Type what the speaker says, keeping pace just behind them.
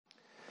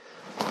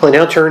I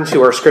now turn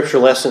to our scripture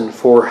lesson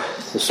for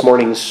this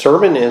morning's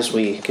sermon as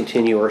we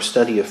continue our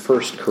study of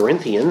 1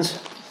 Corinthians.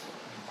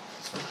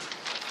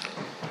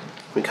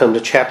 We come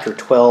to chapter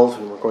 12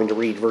 and we're going to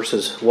read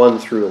verses 1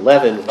 through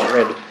 11. We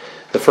read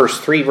the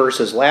first 3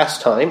 verses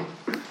last time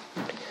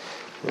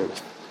and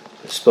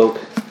spoke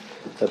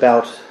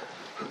about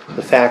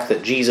the fact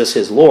that Jesus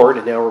is Lord,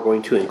 and now we're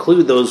going to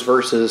include those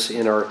verses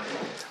in our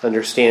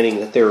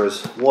understanding that there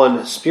is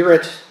one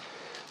Spirit,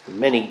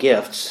 many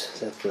gifts,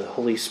 that the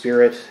Holy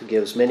Spirit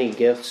gives many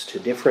gifts to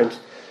different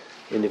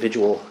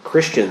individual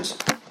Christians.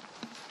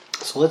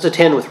 So let's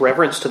attend with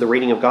reverence to the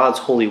reading of God's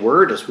holy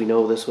word, as we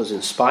know this was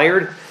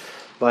inspired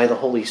by the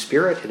Holy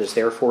Spirit. It is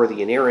therefore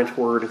the inerrant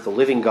word of the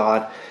living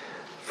God.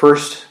 1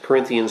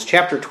 Corinthians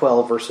chapter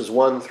 12, verses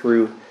 1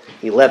 through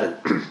 11.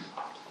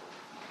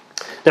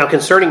 Now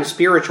concerning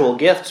spiritual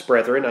gifts,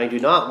 brethren, I do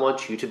not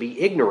want you to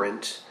be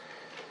ignorant.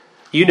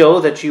 You know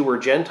that you were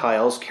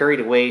Gentiles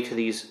carried away to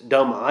these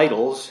dumb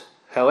idols,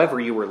 however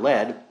you were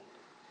led.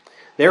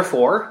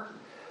 Therefore,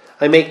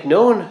 I make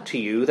known to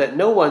you that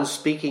no one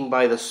speaking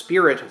by the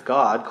Spirit of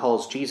God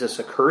calls Jesus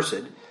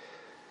accursed,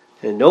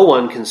 and no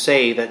one can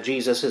say that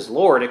Jesus is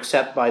Lord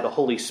except by the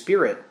Holy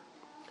Spirit.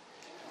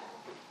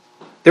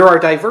 There are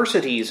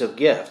diversities of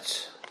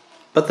gifts,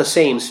 but the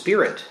same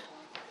Spirit.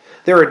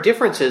 There are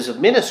differences of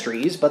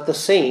ministries, but the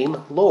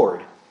same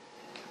Lord.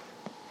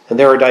 And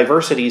there are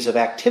diversities of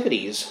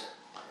activities,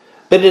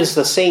 but it is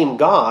the same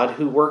God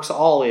who works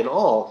all in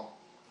all.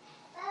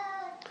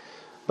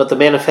 But the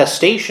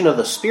manifestation of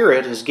the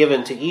Spirit is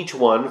given to each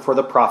one for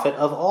the profit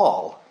of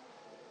all.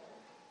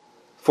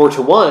 For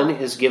to one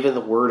is given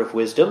the word of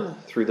wisdom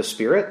through the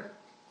Spirit,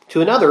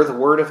 to another the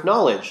word of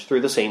knowledge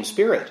through the same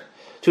Spirit,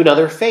 to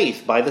another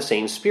faith by the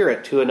same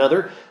Spirit, to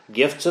another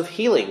gifts of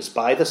healings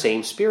by the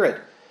same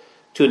Spirit,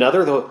 to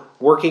another the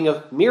working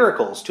of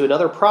miracles, to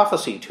another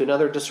prophecy, to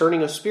another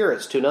discerning of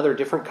spirits, to another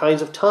different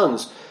kinds of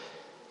tongues,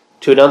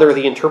 to another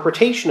the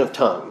interpretation of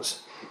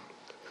tongues.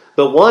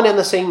 But one and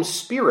the same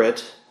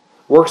Spirit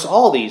works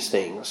all these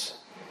things,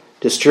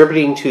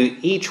 distributing to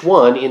each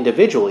one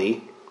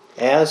individually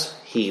as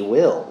he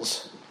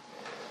wills.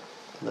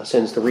 And thus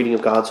ends the reading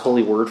of God's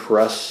holy word for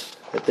us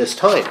at this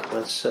time.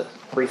 Let's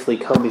briefly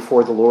come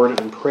before the Lord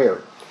in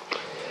prayer.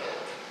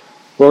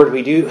 Lord,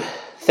 we do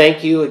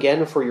thank you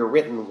again for your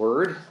written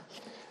word.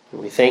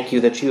 And we thank you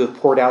that you have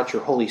poured out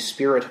your Holy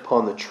Spirit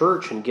upon the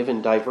church and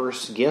given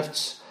diverse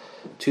gifts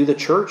to the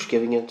church,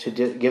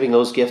 giving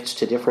those gifts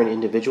to different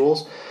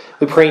individuals.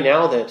 We pray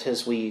now that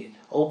as we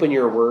open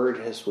your word,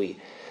 as we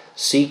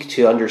seek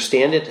to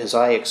understand it, as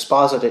I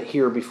exposit it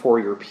here before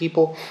your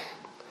people,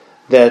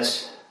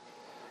 that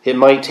it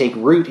might take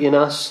root in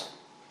us.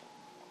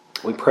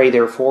 We pray,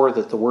 therefore,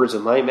 that the words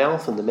of my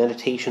mouth and the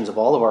meditations of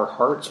all of our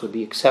hearts would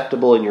be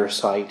acceptable in your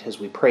sight, as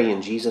we pray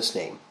in Jesus'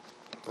 name.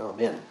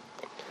 Amen.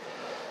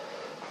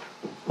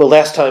 Well,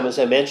 last time, as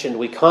I mentioned,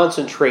 we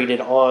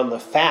concentrated on the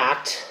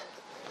fact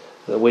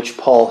which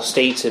Paul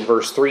states in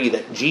verse 3,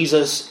 that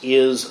Jesus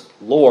is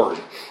Lord.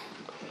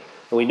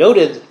 And we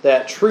noted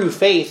that true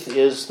faith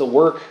is the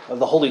work of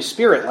the Holy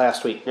Spirit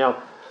last week.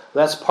 Now,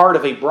 that's part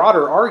of a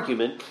broader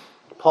argument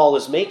Paul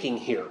is making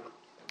here.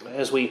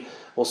 As we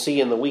will see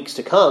in the weeks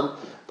to come,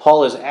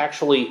 Paul is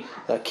actually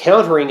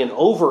countering an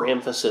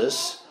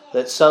overemphasis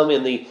that some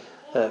in the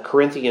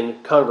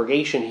Corinthian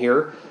congregation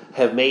here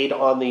have made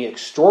on the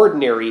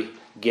extraordinary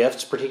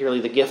gifts, particularly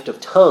the gift of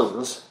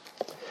tongues.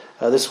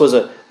 This was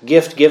a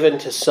gift given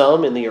to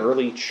some in the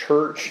early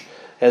church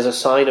as a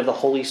sign of the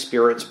Holy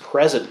Spirit's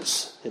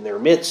presence in their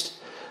midst.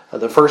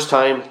 The first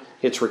time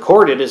it's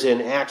recorded is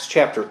in Acts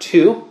chapter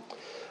 2,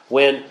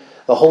 when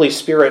the Holy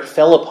Spirit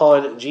fell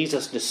upon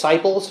Jesus'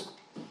 disciples,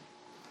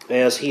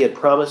 as he had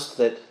promised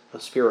that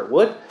the Spirit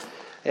would.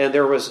 And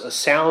there was a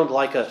sound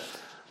like a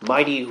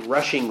mighty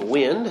rushing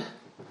wind.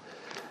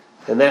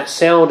 And that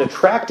sound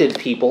attracted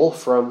people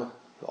from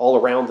all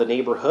around the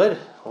neighborhood,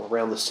 all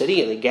around the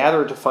city, and they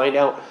gathered to find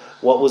out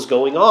what was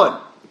going on.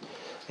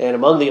 And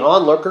among the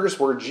onlookers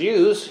were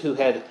Jews who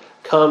had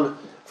come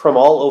from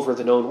all over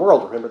the known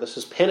world. Remember, this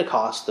is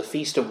Pentecost, the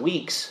Feast of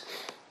Weeks.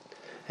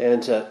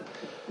 And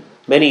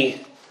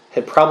many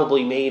had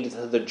probably made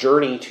the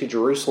journey to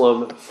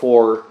Jerusalem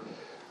for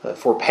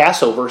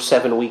Passover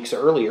 7 weeks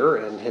earlier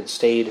and had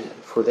stayed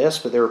for this.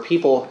 But there were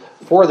people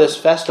for this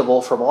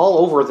festival from all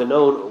over the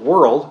known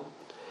world.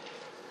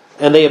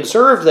 And they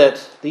observed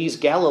that these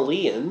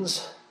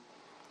Galileans,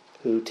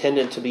 who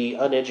tended to be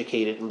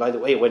uneducated, and by the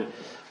way, when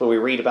we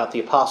read about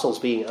the apostles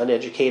being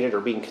uneducated or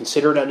being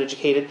considered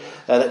uneducated,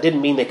 that didn't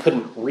mean they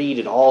couldn't read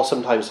at all.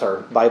 Sometimes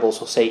our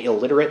Bibles will say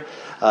illiterate.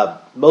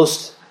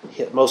 Most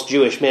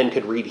Jewish men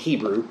could read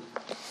Hebrew,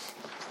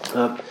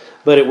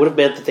 but it would have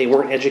meant that they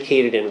weren't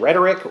educated in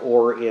rhetoric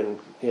or in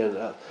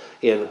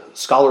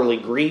scholarly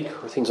Greek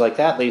or things like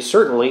that. They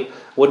certainly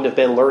wouldn't have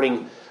been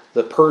learning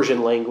the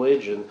Persian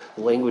language and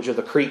the language of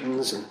the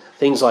Cretans and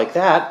things like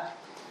that.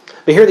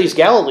 But here these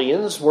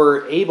Galileans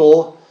were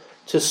able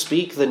to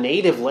speak the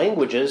native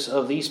languages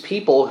of these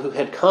people who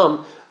had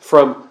come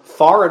from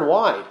far and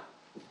wide.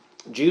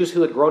 Jews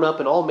who had grown up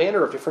in all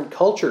manner of different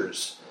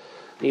cultures,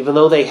 even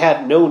though they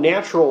had no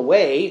natural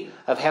way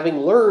of having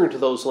learned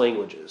those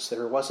languages.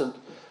 There wasn't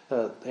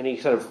any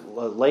kind of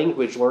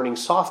language learning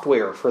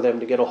software for them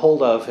to get a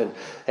hold of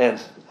and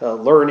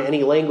learn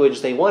any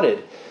language they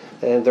wanted.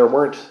 And there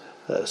weren't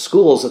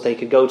schools that they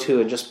could go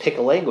to and just pick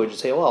a language and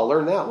say, "Oh, I'll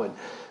learn that one."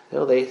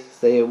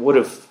 They would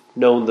have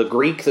known the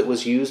Greek that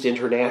was used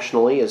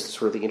internationally as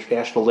sort of the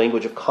international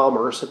language of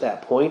commerce at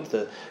that point,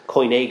 the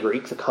Koine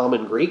Greek, the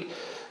common Greek,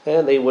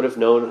 and they would have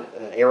known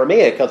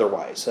Aramaic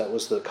otherwise. That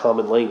was the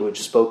common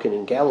language spoken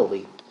in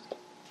Galilee.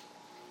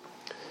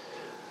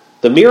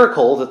 The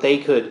miracle that they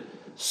could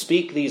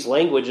speak these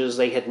languages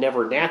they had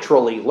never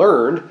naturally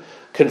learned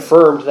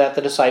confirmed that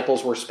the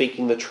disciples were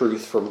speaking the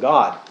truth from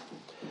God.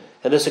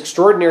 And this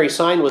extraordinary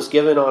sign was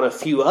given on a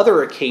few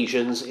other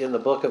occasions in the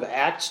book of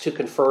Acts to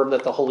confirm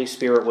that the Holy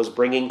Spirit was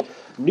bringing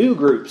new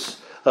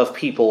groups of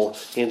people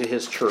into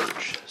his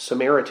church,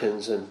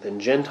 Samaritans and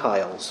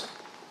Gentiles.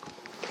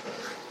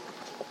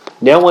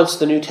 Now, once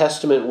the New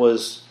Testament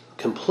was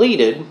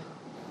completed,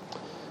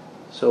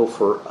 so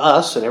for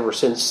us, and ever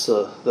since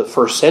the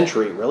first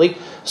century really,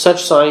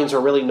 such signs are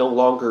really no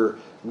longer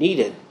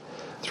needed.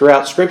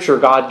 Throughout Scripture,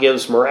 God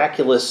gives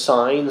miraculous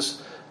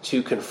signs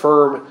to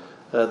confirm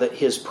that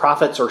his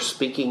prophets are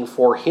speaking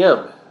for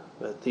him,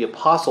 that the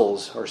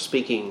apostles are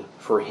speaking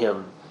for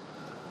him.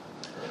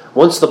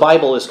 Once the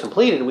Bible is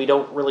completed, we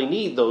don't really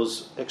need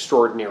those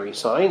extraordinary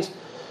signs,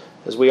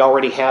 as we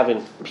already have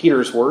in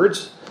Peter's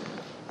words,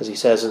 as he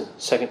says in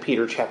 2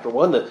 Peter chapter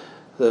 1,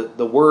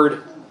 the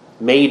word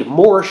made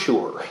more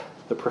sure,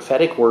 the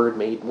prophetic word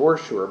made more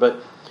sure. But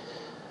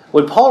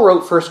when Paul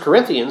wrote 1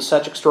 Corinthians,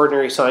 such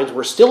extraordinary signs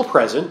were still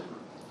present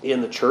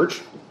in the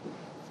church.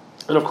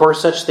 And of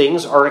course, such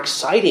things are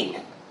exciting.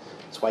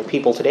 That's why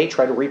people today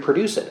try to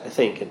reproduce it, I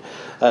think. And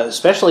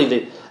especially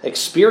the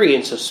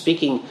experience of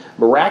speaking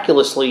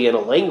miraculously in a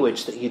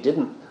language that you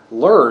didn't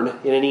learn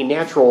in any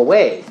natural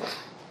way.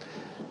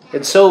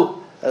 And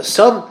so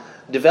some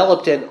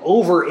developed an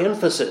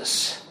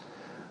overemphasis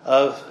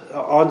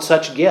on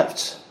such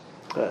gifts,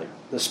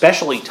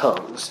 especially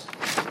tongues,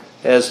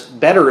 as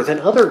better than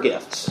other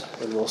gifts.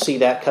 And we'll see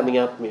that coming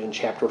up in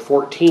chapter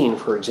 14,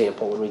 for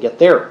example, when we get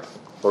there,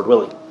 Lord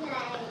willing.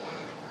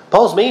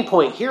 Paul's main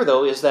point here,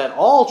 though, is that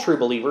all true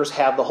believers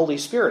have the Holy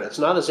Spirit. It's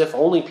not as if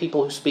only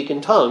people who speak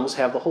in tongues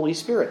have the Holy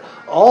Spirit.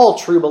 All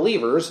true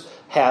believers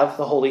have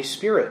the Holy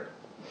Spirit.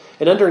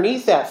 And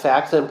underneath that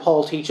fact, then,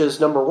 Paul teaches,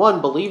 number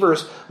one,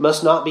 believers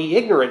must not be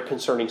ignorant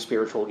concerning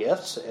spiritual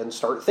gifts and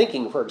start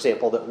thinking, for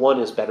example, that one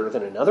is better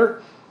than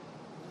another.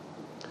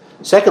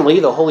 Secondly,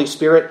 the Holy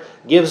Spirit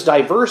gives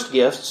diverse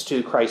gifts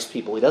to Christ's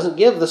people. He doesn't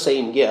give the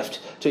same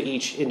gift to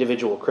each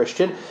individual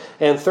Christian.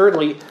 And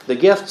thirdly, the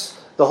gifts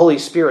the Holy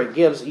Spirit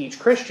gives each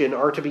Christian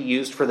are to be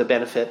used for the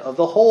benefit of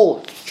the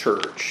whole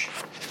church,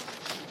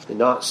 and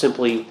not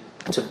simply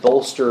to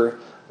bolster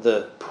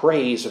the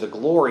praise or the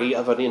glory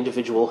of an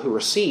individual who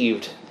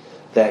received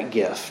that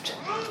gift.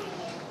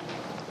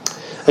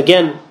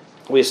 Again,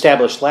 we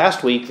established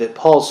last week that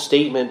Paul's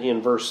statement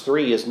in verse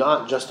 3 is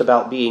not just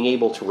about being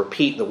able to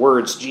repeat the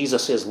words,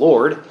 Jesus is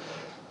Lord,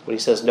 when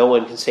he says no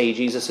one can say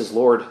Jesus is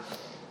Lord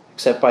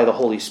except by the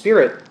Holy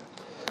Spirit,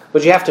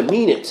 but you have to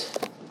mean it.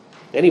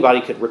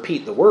 Anybody could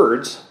repeat the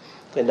words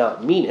and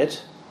not mean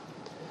it.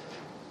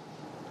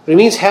 But it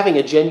means having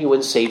a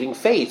genuine saving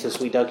faith, as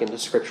we dug into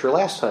Scripture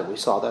last time. We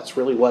saw that's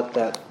really what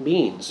that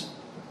means.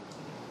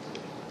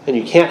 And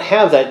you can't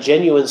have that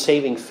genuine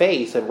saving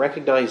faith and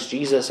recognize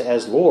Jesus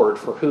as Lord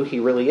for who he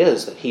really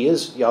is, that he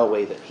is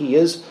Yahweh, that he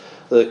is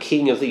the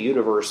King of the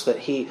universe, that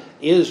he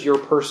is your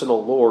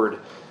personal Lord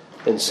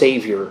and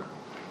Savior.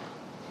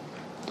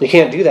 You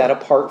can't do that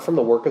apart from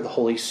the work of the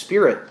Holy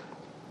Spirit.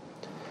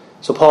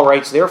 So Paul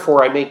writes,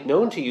 therefore I make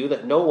known to you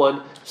that no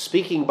one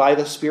speaking by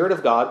the Spirit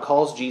of God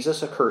calls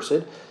Jesus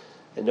accursed,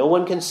 and no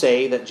one can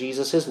say that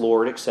Jesus is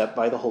Lord except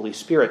by the Holy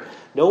Spirit.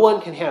 No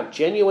one can have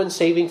genuine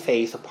saving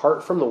faith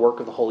apart from the work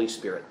of the Holy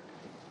Spirit.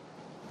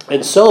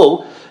 And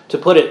so, to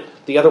put it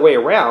the other way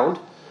around,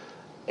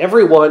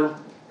 everyone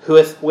who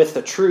with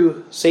the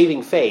true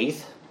saving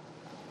faith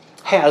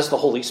has the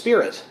Holy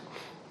Spirit.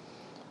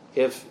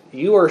 If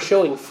you are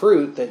showing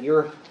fruit that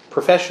your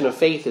profession of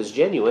faith is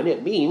genuine,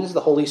 it means the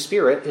Holy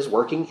Spirit is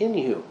working in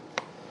you.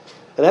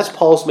 And that's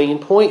Paul's main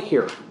point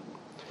here.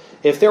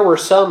 If there were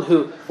some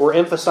who were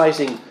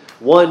emphasizing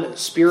one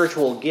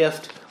spiritual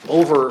gift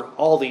over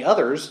all the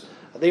others,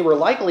 they were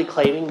likely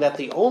claiming that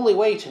the only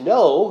way to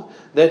know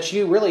that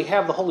you really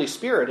have the Holy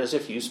Spirit is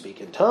if you speak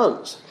in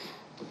tongues.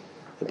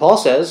 And Paul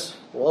says,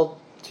 well,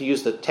 to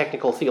use the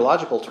technical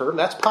theological term,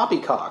 that's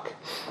poppycock.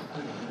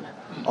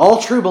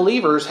 All true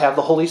believers have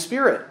the Holy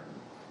Spirit.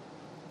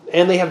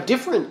 And they have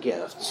different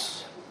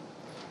gifts.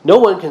 No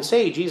one can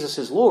say Jesus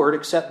is Lord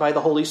except by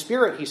the Holy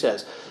Spirit, he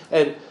says.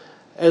 And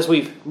as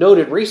we've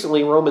noted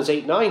recently, Romans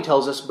 8:9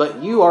 tells us,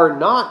 but you are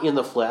not in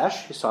the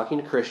flesh, he's talking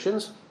to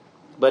Christians,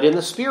 but in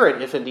the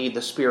Spirit, if indeed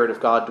the Spirit of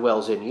God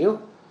dwells in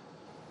you.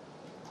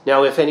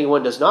 Now, if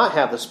anyone does not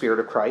have the Spirit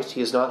of Christ,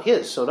 he is not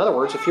his. So in other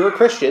words, if you're a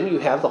Christian, you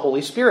have the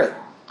Holy Spirit.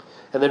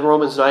 And then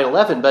Romans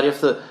 9:11, but if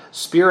the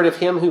Spirit of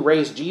him who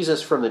raised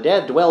Jesus from the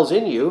dead dwells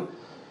in you,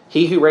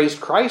 He who raised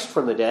Christ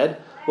from the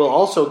dead will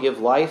also give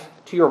life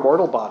to your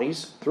mortal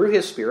bodies through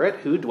his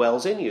Spirit who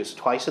dwells in you. So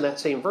twice in that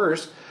same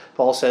verse,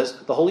 Paul says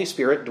the Holy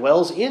Spirit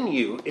dwells in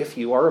you if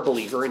you are a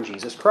believer in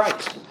Jesus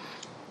Christ.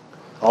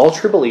 All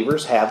true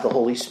believers have the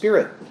Holy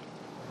Spirit.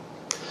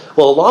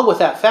 Well, along with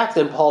that fact,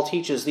 then, Paul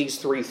teaches these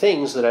three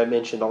things that I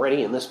mentioned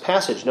already in this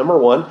passage. Number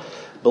one,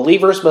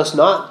 believers must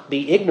not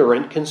be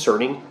ignorant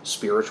concerning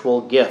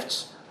spiritual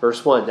gifts.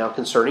 Verse 1, now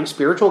concerning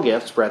spiritual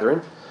gifts,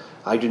 brethren,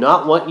 I do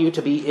not want you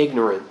to be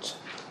ignorant.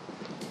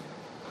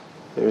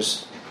 It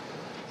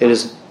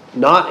is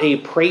not a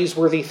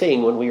praiseworthy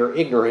thing when we are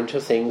ignorant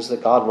of things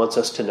that God wants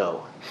us to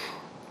know.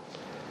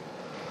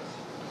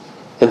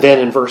 And then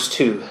in verse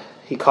 2,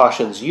 he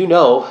cautions, you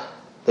know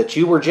that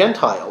you were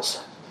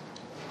Gentiles,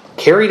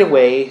 carried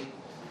away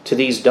to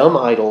these dumb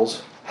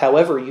idols,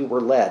 however you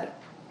were led.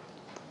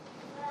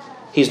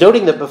 He's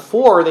noting that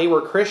before they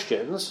were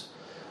Christians,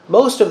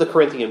 most of the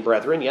Corinthian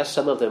brethren, yes,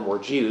 some of them were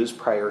Jews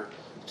prior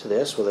to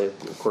this, well, they,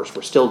 of course,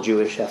 were still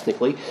Jewish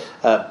ethnically.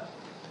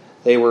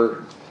 They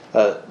were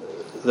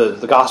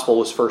the gospel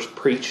was first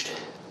preached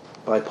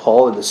by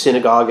Paul in the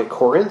synagogue at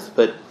Corinth,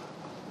 but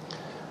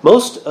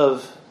most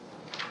of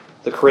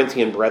the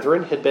Corinthian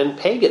brethren had been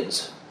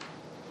pagans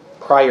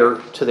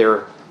prior to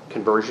their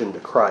conversion to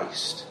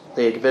Christ.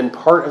 They had been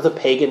part of the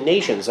pagan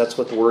nations. That's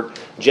what the word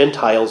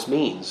Gentiles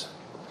means.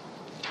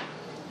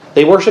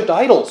 They worshipped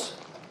idols.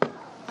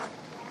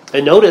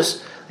 And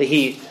notice that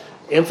he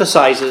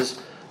emphasizes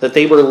that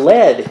they were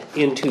led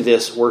into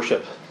this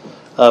worship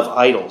of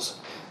idols.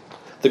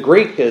 The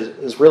Greek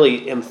is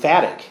really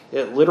emphatic.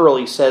 It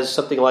literally says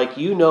something like,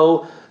 you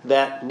know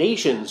that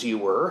nations you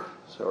were,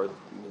 so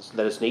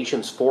that is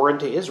nations foreign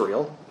to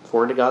Israel,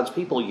 foreign to God's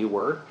people you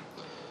were.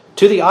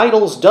 To the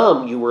idols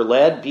dumb you were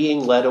led,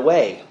 being led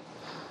away.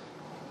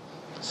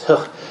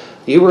 So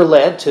you were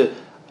led to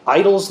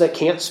idols that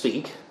can't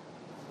speak.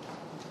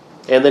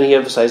 And then he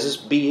emphasizes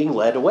being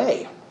led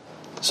away.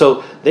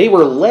 So they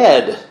were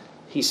led,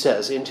 he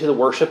says, into the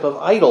worship of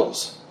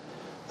idols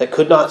that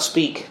could not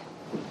speak.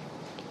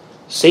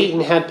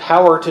 Satan had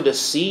power to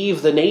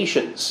deceive the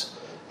nations,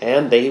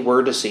 and they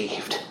were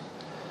deceived.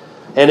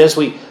 And as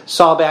we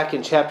saw back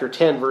in chapter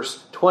 10,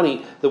 verse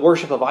 20, the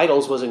worship of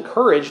idols was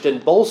encouraged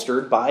and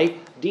bolstered by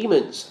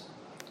demons.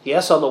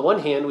 Yes, on the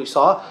one hand, we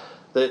saw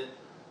that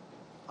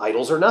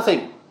idols are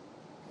nothing.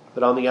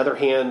 But on the other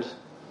hand,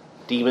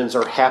 demons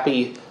are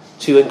happy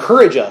to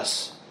encourage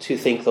us to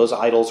think those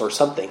idols are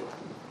something.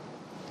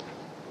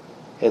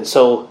 And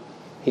so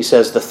he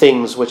says the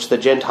things which the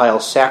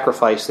Gentiles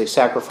sacrifice, they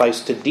sacrifice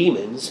to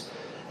demons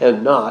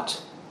and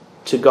not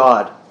to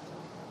God.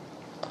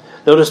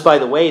 Notice, by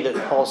the way,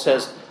 that Paul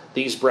says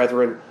these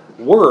brethren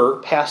were,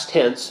 past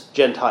tense,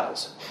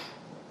 Gentiles.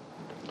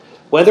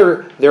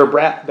 Whether their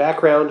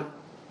background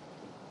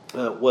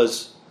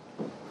was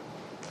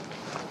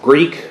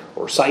Greek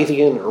or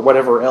Scythian or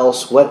whatever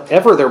else,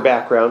 whatever their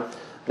background,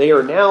 they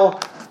are now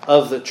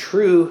of the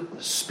true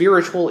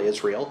spiritual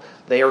Israel.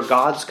 They are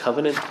God's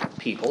covenant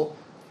people.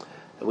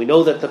 And we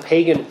know that the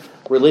pagan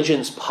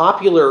religions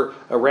popular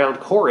around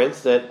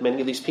Corinth that many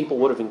of these people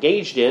would have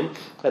engaged in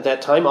at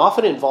that time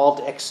often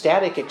involved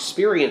ecstatic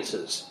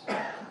experiences.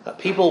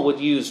 People would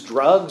use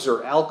drugs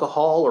or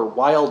alcohol or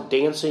wild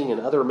dancing and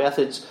other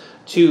methods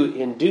to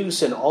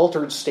induce an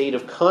altered state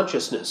of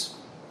consciousness,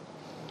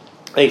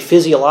 a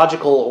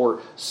physiological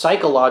or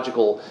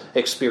psychological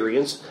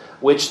experience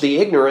which the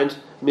ignorant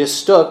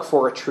mistook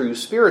for a true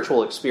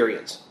spiritual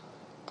experience.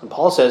 And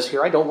Paul says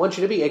here, I don't want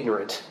you to be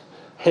ignorant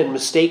and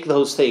mistake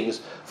those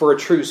things for a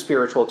true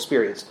spiritual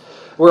experience.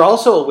 We're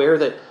also aware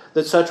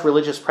that such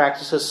religious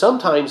practices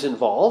sometimes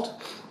involved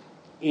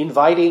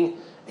inviting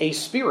a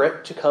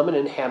spirit to come and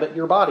inhabit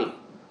your body.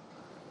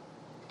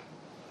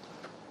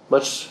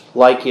 Much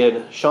like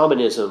in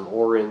shamanism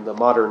or in the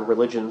modern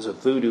religions of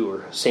voodoo or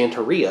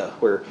Santeria,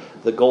 where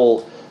the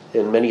goal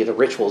in many of the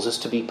rituals is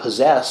to be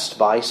possessed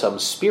by some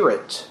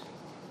spirit.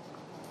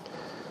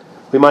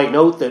 We might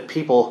note that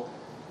people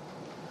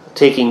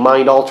taking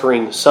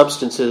mind-altering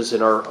substances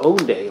in our own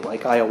day,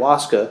 like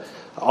ayahuasca,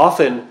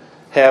 often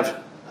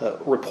have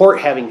report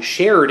having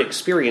shared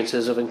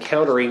experiences of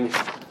encountering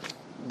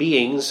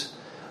beings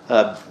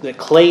that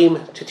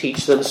claim to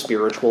teach them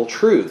spiritual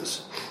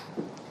truths.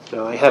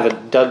 Now, I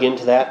haven't dug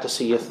into that to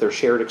see if their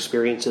shared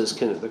experiences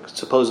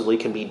supposedly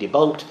can be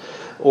debunked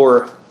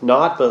or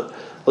not, but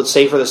let's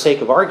say for the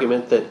sake of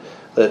argument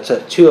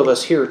that two of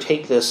us here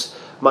take this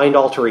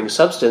mind-altering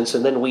substance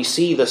and then we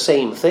see the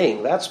same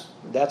thing.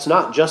 That's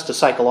not just a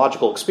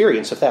psychological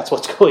experience if that's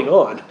what's going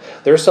on.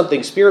 There's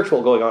something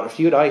spiritual going on. If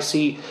you and I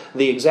see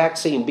the exact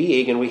same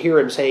being and we hear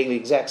him saying the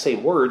exact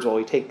same words while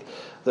we take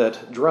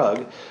that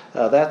drug,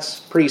 that's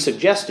pretty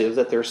suggestive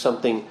that there's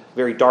something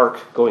very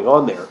dark going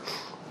on there.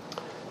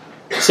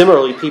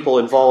 Similarly, people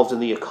involved in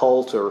the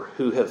occult or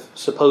who have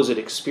supposed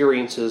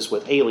experiences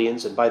with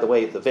aliens, and by the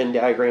way, the Venn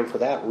diagram for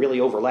that really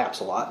overlaps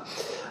a lot.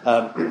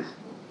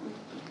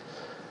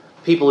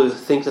 People who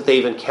think that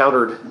they've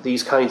encountered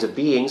these kinds of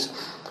beings,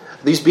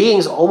 these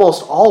beings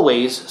almost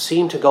always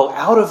seem to go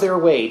out of their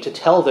way to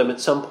tell them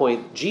at some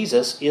point,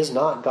 Jesus is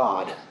not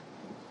God.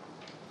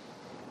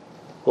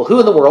 Well, who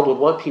in the world would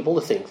want people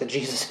to think that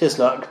Jesus is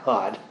not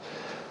God?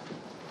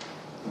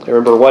 I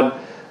remember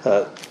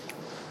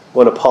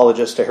one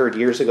apologist I heard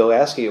years ago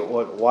asking,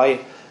 why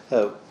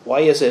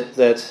is it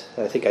that,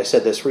 I think I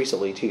said this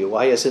recently to you,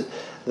 why is it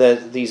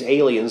that these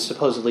aliens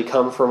supposedly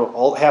come from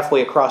all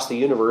halfway across the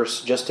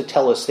universe just to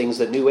tell us things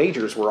that New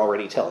Agers were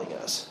already telling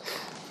us?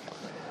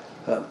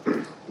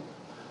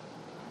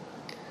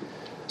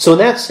 So in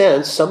that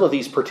sense, some of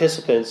these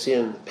participants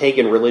in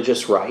pagan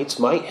religious rites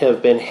might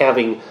have been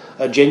having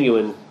a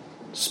genuine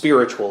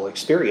spiritual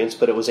experience,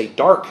 but it was a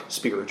dark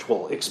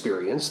spiritual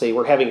experience. They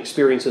were having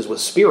experiences with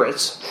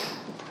spirits,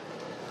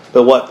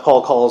 but what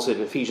Paul calls in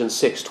Ephesians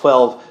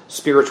 6:12,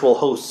 spiritual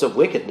hosts of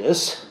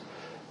wickedness,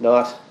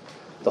 not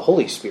the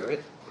Holy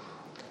Spirit.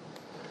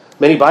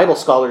 Many Bible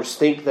scholars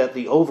think that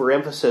the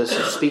overemphasis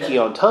of speaking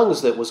on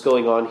tongues that was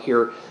going on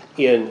here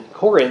in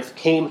Corinth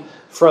came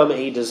from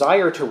a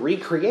desire to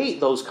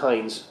recreate those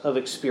kinds of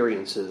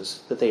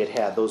experiences that they had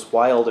had, those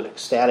wild and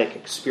ecstatic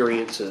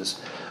experiences,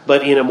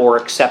 but in a more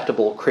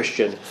acceptable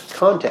Christian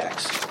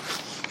context.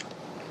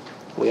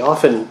 We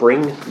often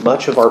bring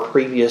much of our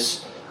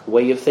previous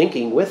way of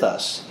thinking with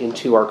us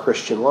into our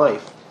Christian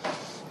life.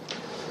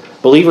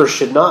 Believers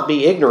should not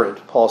be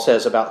ignorant, Paul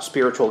says, about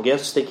spiritual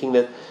gifts, thinking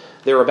that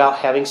they're about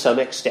having some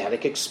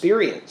ecstatic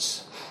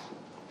experience.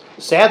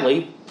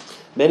 Sadly,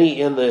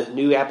 many in the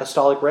New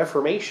Apostolic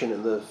Reformation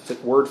and the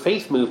Word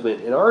Faith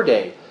movement in our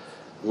day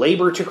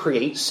labor to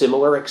create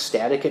similar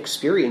ecstatic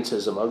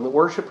experiences among the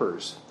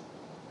worshipers.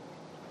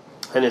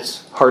 And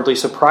it's hardly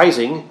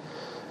surprising,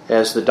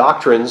 as the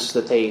doctrines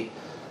that they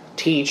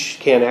teach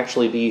can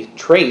actually be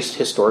traced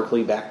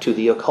historically back to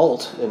the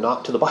occult and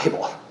not to the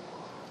Bible.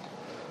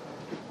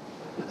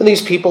 And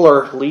these people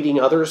are leading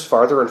others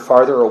farther and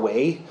farther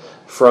away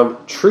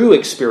from true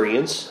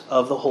experience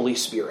of the Holy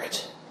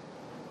Spirit,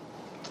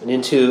 and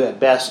into, at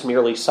best,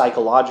 merely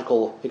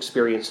psychological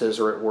experiences,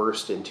 or at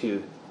worst,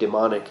 into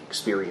demonic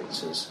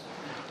experiences.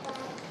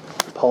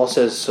 Paul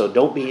says, so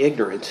don't be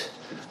ignorant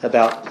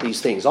about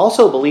these things.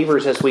 Also,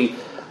 believers, as we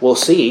will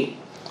see,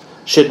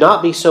 should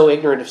not be so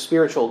ignorant of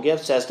spiritual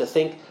gifts as to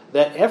think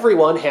that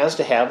everyone has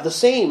to have the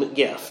same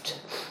gift.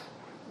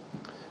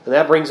 And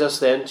that brings us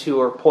then to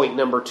our point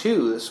number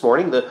 2 this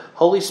morning. The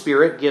Holy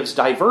Spirit gives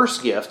diverse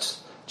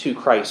gifts to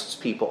Christ's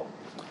people.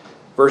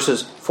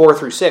 Verses 4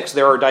 through 6,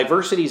 there are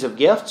diversities of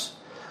gifts,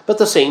 but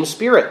the same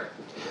Spirit.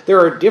 There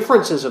are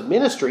differences of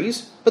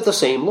ministries, but the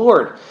same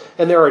Lord.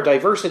 And there are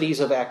diversities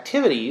of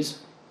activities,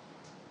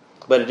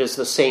 but it is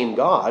the same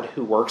God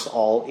who works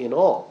all in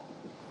all.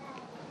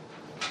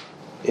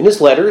 In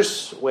his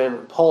letters,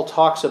 when Paul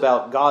talks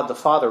about God the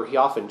Father, he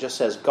often just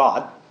says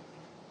God.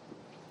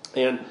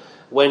 And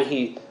when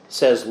he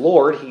says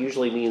Lord, he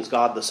usually means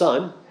God the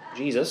Son,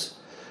 Jesus.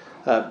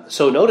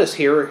 So notice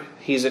here,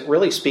 he's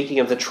really speaking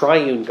of the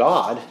triune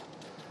God.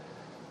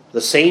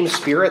 The same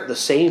Spirit, the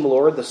same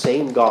Lord, the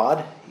same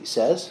God, he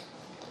says.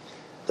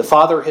 The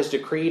Father has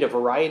decreed a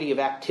variety of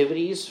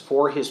activities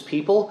for his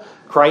people.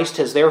 Christ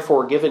has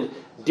therefore given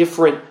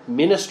different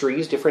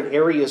ministries, different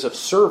areas of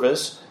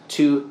service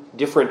to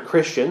different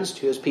Christians,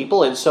 to his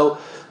people. And so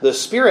the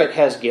Spirit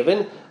has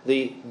given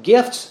the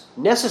gifts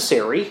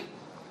necessary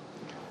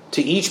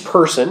to each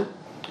person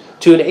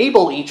to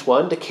enable each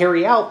one to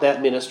carry out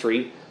that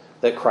ministry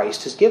that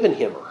Christ has given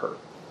him or her.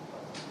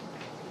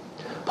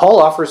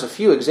 Paul offers a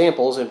few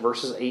examples in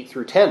verses 8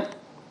 through 10.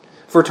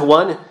 For to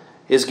one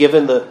is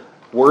given the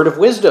word of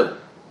wisdom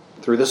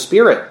through the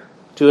Spirit,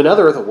 to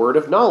another the word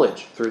of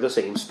knowledge through the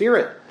same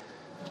Spirit,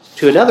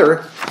 to another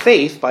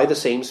faith by the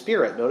same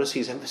Spirit. Notice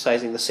he's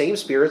emphasizing the same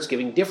Spirit's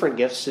giving different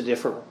gifts to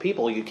different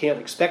people. You can't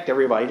expect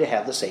everybody to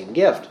have the same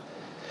gift.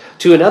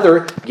 To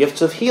another,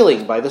 gifts of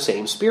healing by the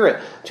same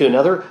Spirit. To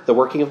another, the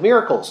working of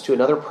miracles. To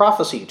another,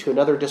 prophecy. To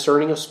another,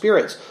 discerning of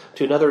spirits.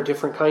 To another,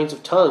 different kinds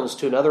of tongues.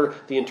 To another,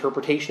 the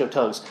interpretation of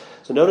tongues.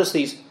 So notice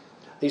these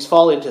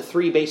fall into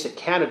 3 basic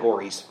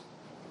categories.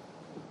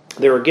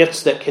 There are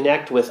gifts that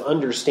connect with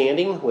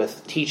understanding,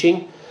 with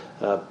teaching,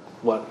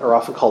 what are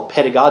often called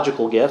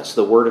pedagogical gifts,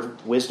 the word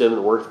of wisdom and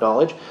the word of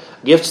knowledge.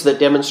 Gifts that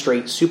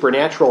demonstrate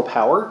supernatural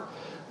power,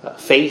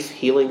 faith,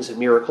 healings, and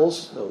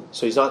miracles.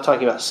 So he's not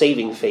talking about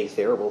saving faith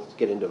there. We'll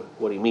get into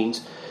what he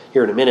means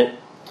here in a minute.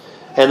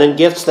 And then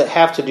gifts that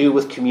have to do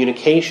with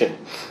communication,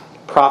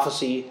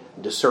 prophecy,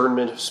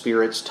 discernment of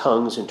spirits,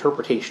 tongues,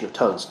 interpretation of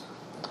tongues.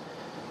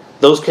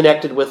 Those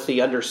connected with the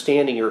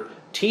understanding or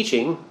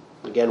teaching,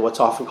 again, what's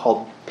often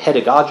called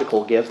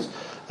pedagogical gifts,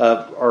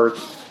 are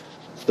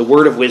the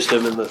word of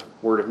wisdom and the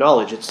word of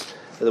knowledge.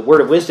 The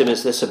word of wisdom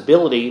is this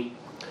ability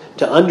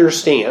to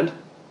understand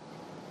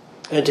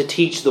and to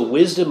teach the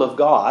wisdom of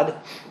God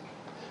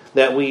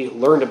that we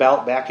learned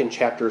about back in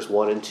chapters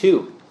 1 and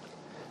 2.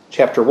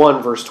 Chapter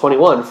 1, verse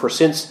 21, for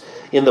since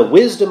in the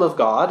wisdom of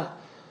God,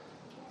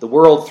 the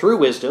world through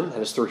wisdom,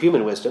 that is through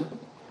human wisdom,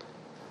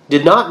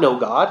 did not know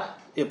God,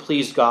 it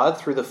pleased God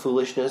through the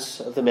foolishness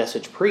of the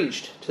message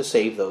preached to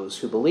save those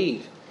who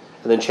believe.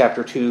 And then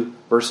chapter 2,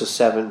 verses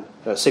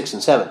 6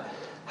 and 7.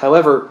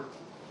 However,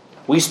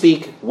 we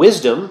speak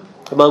wisdom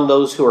among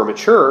those who are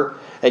mature,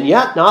 and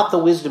yet not the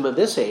wisdom of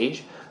this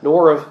age,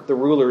 nor of the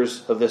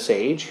rulers of this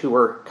age, who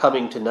are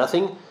coming to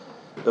nothing,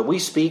 but we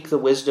speak the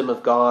wisdom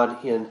of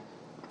God in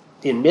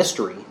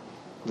mystery,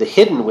 the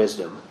hidden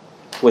wisdom,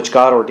 which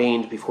God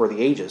ordained before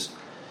the ages.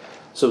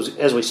 So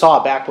as we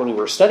saw back when we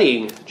were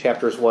studying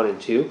chapters 1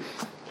 and 2,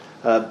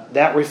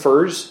 that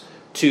refers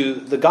to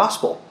the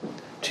gospel,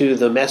 to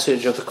the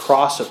message of the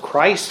cross of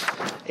Christ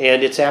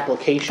and its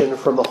application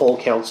from the whole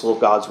counsel of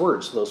God's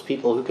words. So those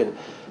people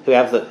who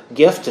have the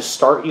gift to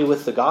start you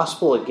with the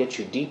gospel and get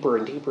you deeper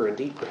and deeper and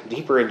deeper and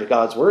deeper into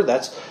God's word,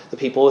 that's the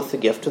people with the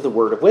gift of the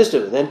word of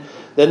wisdom. And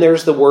then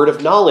there's the word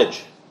of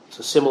knowledge. It's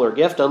a similar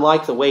gift,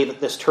 unlike the way that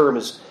this term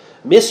is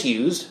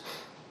misused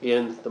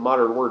in the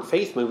modern word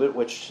faith movement,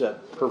 which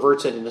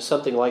perverts it into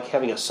something like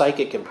having a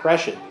psychic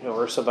impression.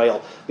 Or somebody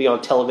will be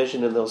on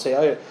television and they'll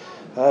say,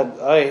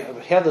 I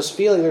have this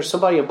feeling there's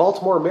somebody in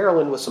Baltimore,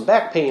 Maryland with some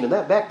back pain, and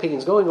that back pain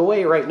is going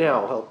away right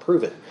now. I'll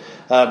prove it.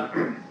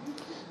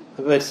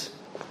 But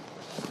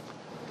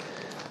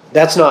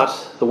that's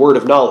not the word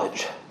of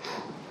knowledge.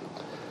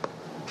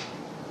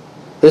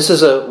 This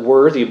is a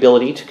word, the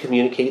ability to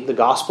communicate the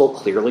gospel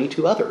clearly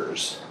to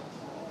others.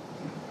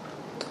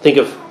 Think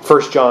of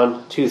 1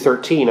 John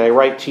 2:13. I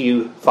write to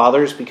you,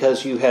 fathers,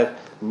 because you have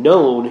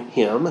known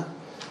him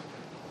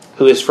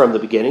who is from the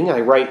beginning. I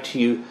write to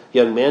you,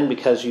 young men,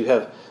 because you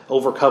have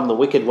overcome the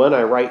wicked one.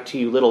 I write to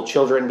you, little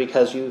children,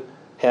 because you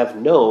have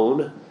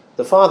known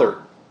the Father.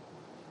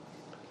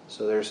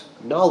 So there's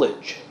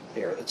knowledge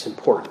there that's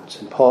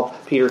important. And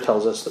Peter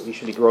tells us that we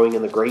should be growing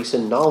in the grace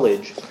and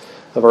knowledge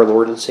of our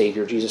Lord and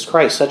Savior, Jesus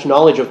Christ. Such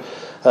knowledge of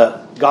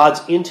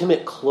God's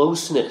intimate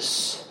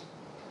closeness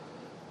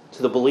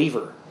to the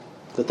believer,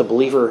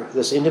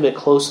 this intimate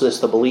closeness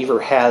the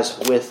believer has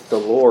with the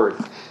Lord.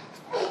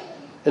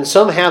 And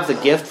some have the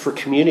gift for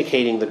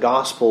communicating the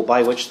gospel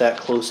by which that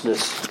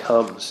closeness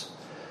comes.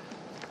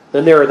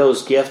 Then there are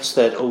those gifts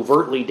that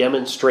overtly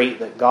demonstrate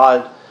that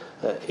God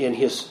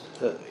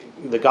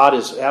that God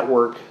is at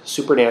work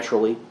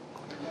supernaturally.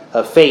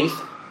 Faith.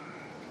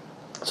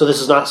 So this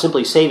is not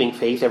simply saving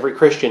faith. Every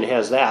Christian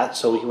has that.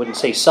 So he wouldn't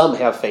say some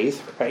have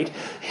faith, right?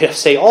 He'd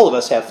say all of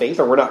us have faith,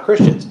 or we're not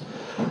Christians.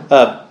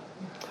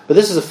 But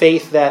this is a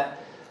faith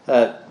that,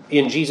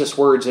 in Jesus'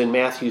 words in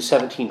Matthew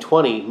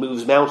 17:20,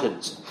 moves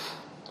mountains.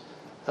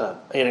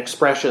 An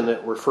expression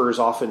that refers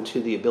often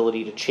to the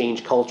ability to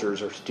change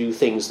cultures or to do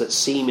things that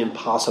seem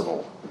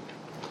impossible.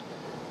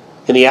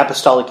 In the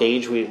apostolic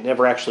age, we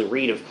never actually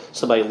read of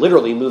somebody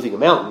literally moving a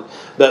mountain,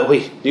 but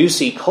we do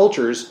see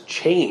cultures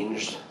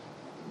changed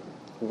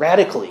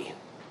radically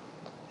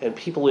and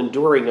people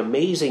enduring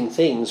amazing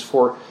things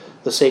for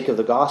the sake of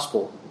the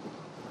gospel.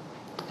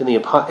 In the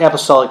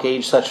apostolic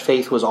age, such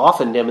faith was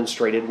often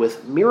demonstrated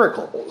with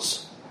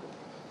miracles.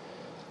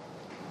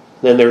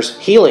 Then there's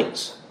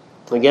healings.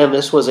 Again,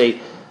 this was a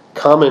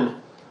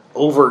common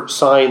overt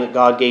sign that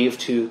God gave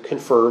to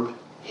confirm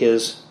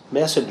his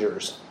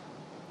messengers.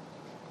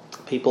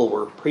 People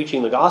were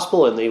preaching the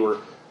gospel and they were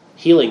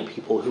healing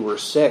people who were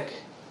sick.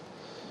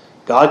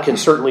 God can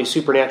certainly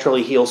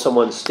supernaturally heal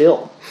someone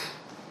still.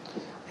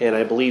 And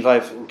I believe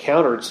I've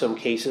encountered some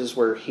cases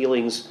where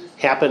healings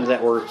happened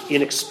that were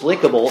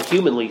inexplicable,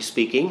 humanly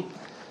speaking.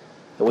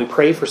 And we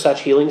pray for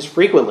such healings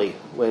frequently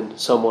when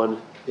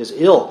someone is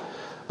ill.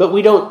 But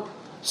we don't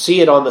see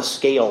it on the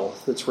scale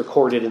that's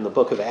recorded in the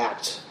book of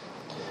Acts.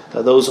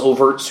 Those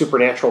overt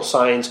supernatural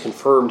signs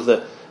confirmed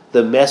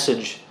the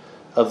message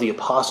of the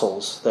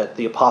apostles, that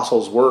the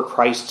apostles were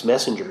Christ's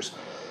messengers.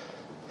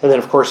 And then,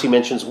 of course, he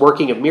mentions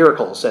working of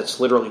miracles. That's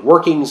literally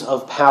workings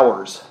of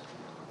powers.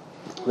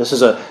 This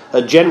is a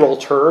general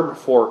term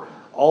for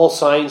all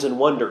signs and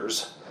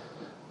wonders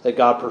that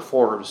God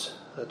performs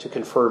to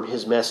confirm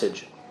his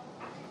message.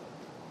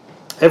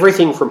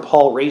 Everything from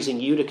Paul raising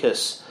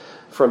Eutychus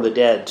from the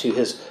dead to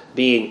his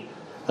being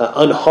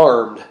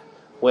unharmed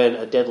when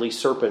a deadly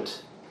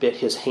serpent bit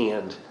his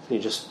hand. He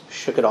just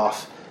shook it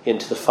off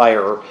into the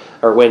fire,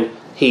 or when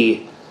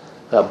he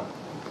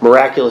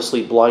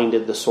miraculously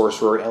blinded the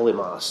sorcerer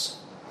Elymas.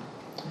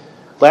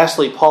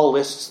 Lastly, Paul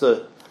lists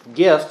the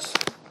gifts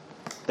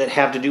that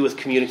have to do with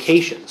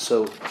communication.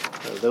 So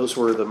those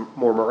were the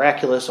more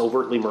miraculous,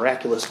 overtly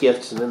miraculous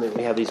gifts, and then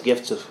we have these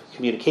gifts of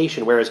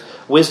communication, whereas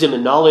wisdom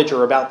and knowledge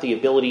are about the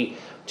ability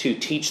to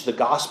teach the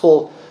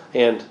gospel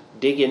and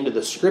dig into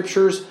the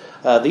scriptures.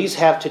 These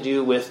have to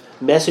do with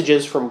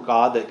messages from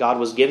God that God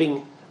was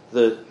giving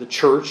the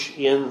church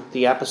in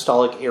the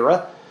apostolic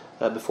era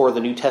before the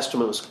New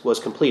Testament was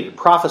completed.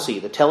 Prophecy,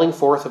 the telling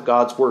forth of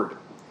God's word.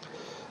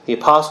 The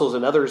apostles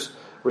and others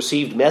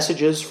received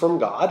messages from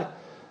God,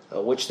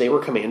 which they were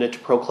commanded to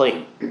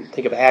proclaim.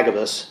 Think of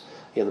Agabus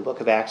in the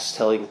book of Acts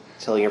telling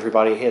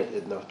everybody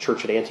in the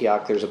church at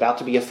Antioch there's about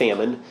to be a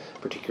famine,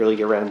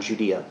 particularly around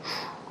Judea.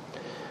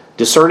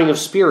 Discerning of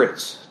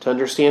spirits. To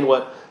understand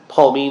what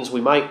Paul means,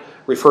 we might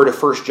refer to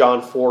 1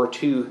 John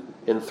 4:2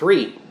 and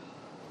 3,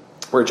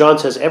 where John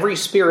says, every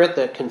spirit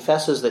that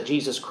confesses that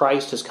Jesus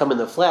Christ has come in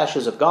the flesh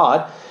is of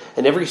God,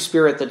 and every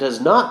spirit that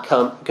does not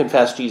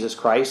confess Jesus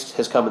Christ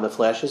has come in the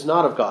flesh is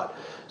not of God.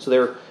 So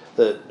there,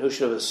 the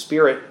notion of a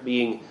spirit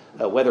being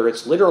whether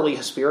it's literally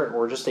a spirit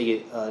or just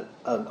an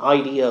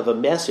idea of a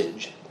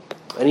message.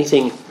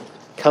 Anything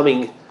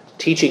coming,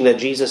 teaching that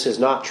Jesus is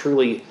not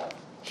truly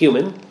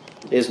human,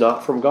 is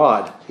not from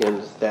God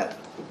in that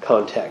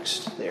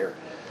context there.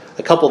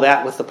 Couple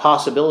that with the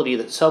possibility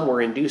that some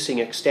were inducing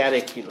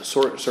ecstatic,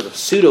 sort of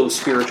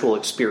pseudo-spiritual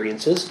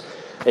experiences,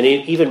 and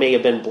it even may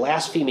have been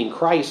blaspheming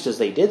Christ as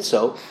they did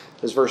so,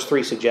 as verse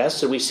 3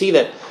 suggests. And we see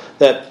that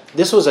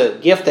this was a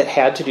gift that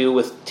had to do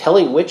with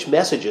telling which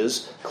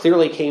messages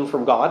clearly came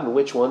from God and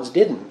which ones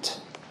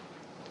didn't.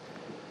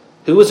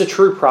 Who was a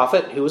true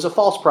prophet? Who was a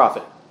false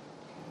prophet?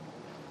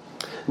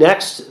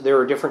 Next, there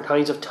are different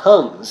kinds of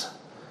tongues.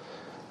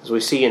 As we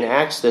see in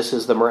Acts, this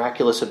is the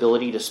miraculous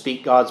ability to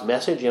speak God's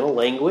message in a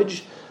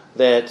language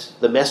that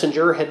the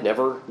messenger had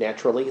never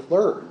naturally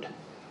learned.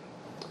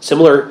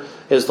 Similar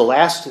as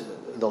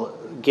the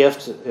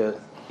gift,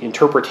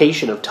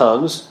 interpretation of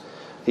tongues,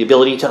 the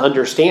ability to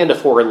understand a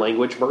foreign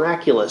language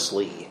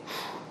miraculously.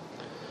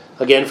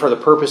 Again, for the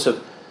purpose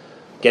of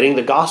getting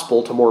the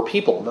gospel to more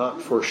people,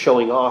 not for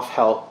showing off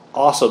how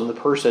awesome the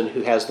person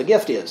who has the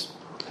gift is.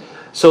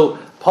 So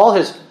Paul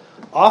has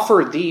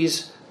offered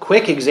these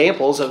quick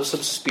examples of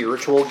some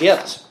spiritual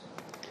gifts.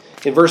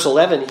 In verse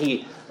 11,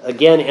 he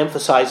again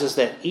emphasizes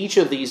that each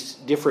of these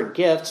different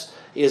gifts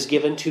is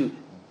given to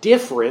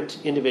different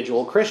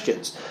individual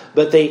Christians,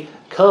 but they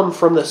come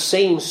from the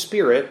same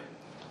Spirit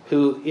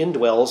who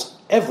indwells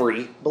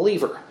every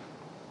believer.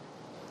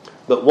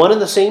 But one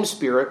and the same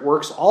Spirit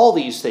works all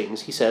these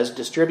things, he says,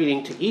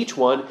 distributing to each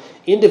one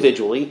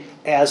individually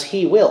as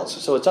he wills.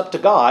 So it's up to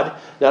God,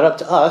 not up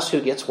to us,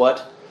 who gets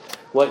what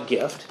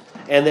gift.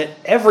 And that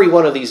every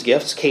one of these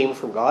gifts came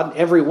from God, and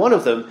every one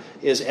of them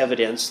is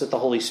evidence that the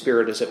Holy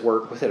Spirit is at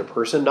work within a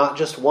person, not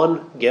just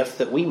one gift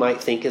that we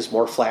might think is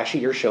more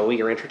flashy or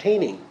showy or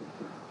entertaining.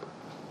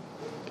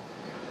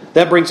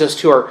 That brings us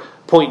to our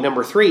point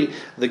number 3.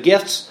 The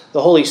gifts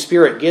the Holy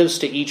Spirit gives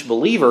to each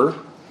believer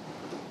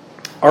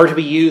are to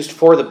be used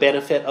for the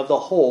benefit of the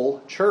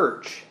whole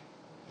church.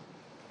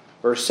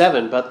 Verse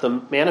 7, but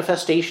the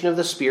manifestation of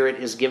the Spirit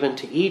is given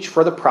to each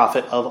for the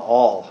profit of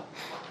all.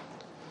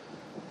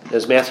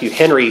 As Matthew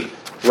Henry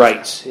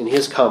writes in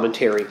his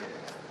commentary,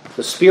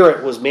 the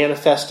Spirit was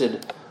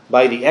manifested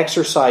by the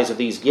exercise of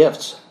these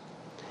gifts.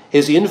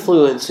 His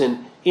influence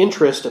and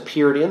interest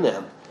appeared in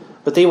them,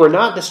 but they were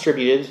not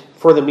distributed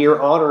for the mere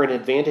honor and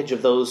advantage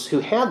of those who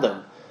had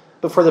them,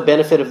 but for the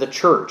benefit of the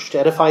church, to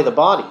edify the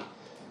body,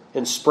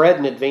 and spread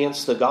and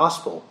advance the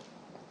gospel.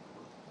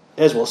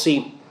 As we'll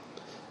see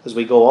as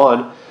we go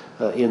on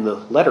in the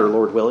letter,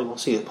 Lord willing, we'll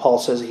see that Paul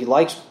says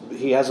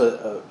he has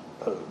a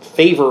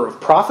favor of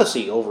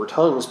prophecy over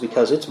tongues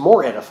because it's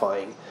more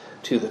edifying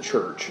to the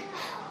church.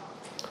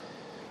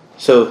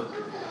 So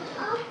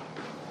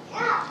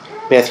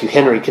Matthew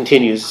Henry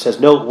continues, says,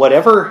 note,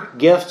 whatever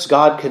gifts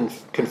God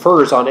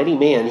confers on any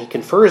man, he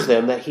confers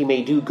them that he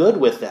may do good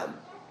with them,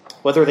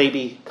 whether they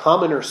be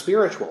common or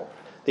spiritual.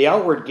 The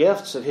outward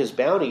gifts of his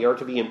bounty are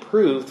to be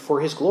improved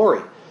for his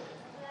glory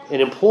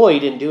and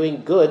employed in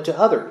doing good to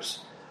others.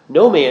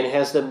 No man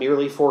has them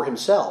merely for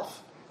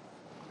himself.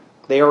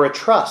 They are a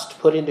trust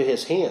put into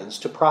his hands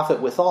to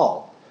profit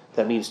withal.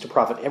 That means to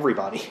profit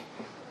everybody.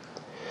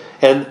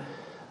 And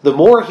the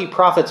more he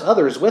profits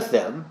others with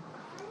them,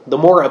 the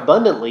more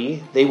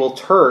abundantly they will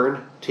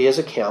turn to his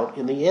account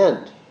in the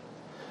end.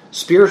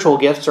 Spiritual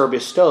gifts are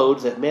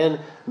bestowed that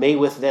men may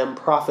with them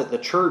profit the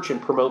church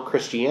and promote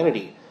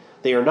Christianity.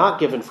 They are not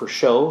given for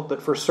show,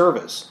 but for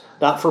service,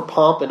 not for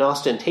pomp and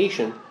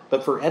ostentation,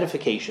 but for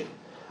edification,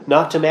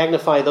 not to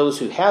magnify those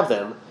who have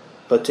them,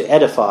 but to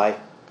edify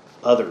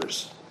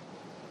others.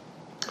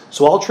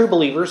 So all true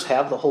believers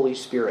have the Holy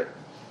Spirit.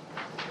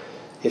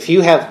 If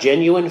you have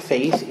genuine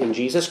faith in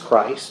Jesus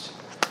Christ,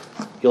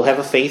 you'll have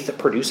a faith that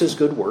produces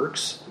good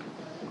works.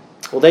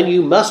 Well, then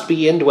you must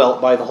be indwelt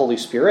by the Holy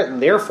Spirit,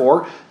 and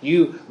therefore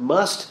you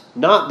must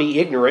not be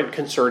ignorant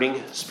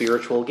concerning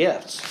spiritual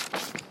gifts.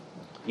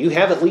 You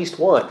have at least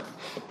one.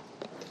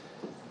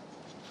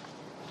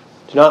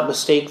 Do not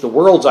mistake the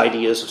world's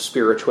ideas of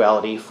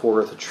spirituality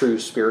for the true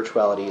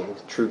spirituality and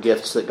the true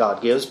gifts that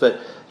God gives,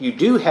 but you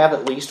do have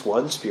at least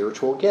one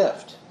spiritual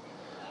gift.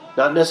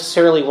 Not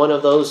necessarily one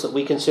of those that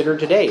we consider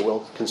today.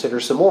 We'll consider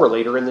some more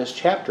later in this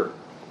chapter.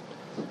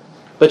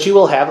 But you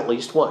will have at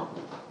least one.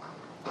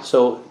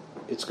 So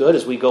it's good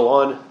as we go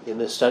on in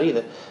this study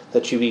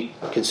that you be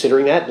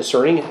considering that,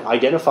 discerning,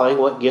 identifying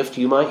what gift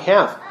you might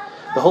have.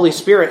 The Holy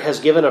Spirit has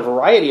given a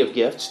variety of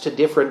gifts to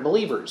different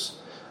believers.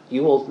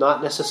 You will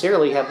not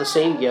necessarily have the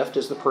same gift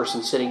as the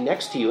person sitting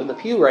next to you in the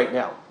pew right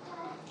now.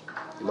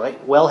 You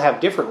might well have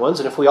different ones,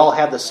 and if we all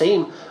had the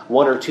same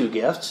one or two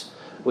gifts,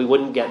 we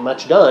wouldn't get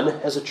much done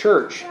as a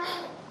church.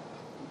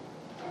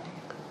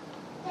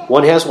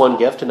 One has one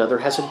gift, another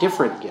has a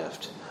different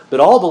gift. But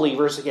all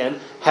believers, again,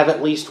 have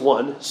at least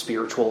one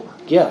spiritual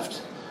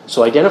gift.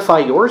 So identify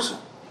yours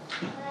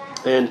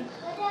and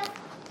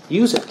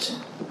use it.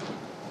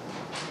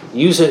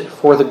 Use it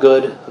for the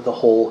good of the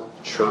whole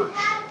church.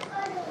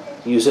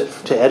 Use it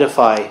to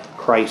edify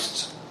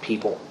Christ's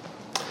people.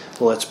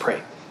 Well, let's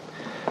pray.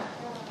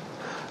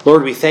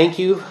 Lord, we thank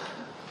you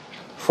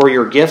for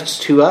your gifts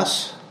to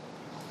us,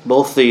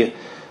 both the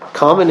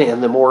common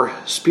and the more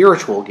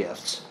spiritual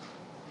gifts.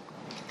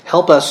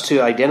 Help us to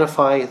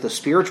identify the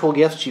spiritual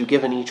gifts you've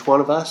given each one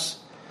of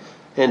us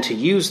and to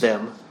use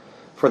them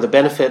for the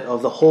benefit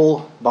of the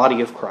whole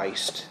body of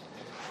Christ.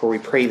 For we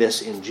pray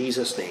this in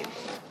Jesus' name.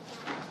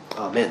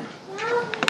 Amen.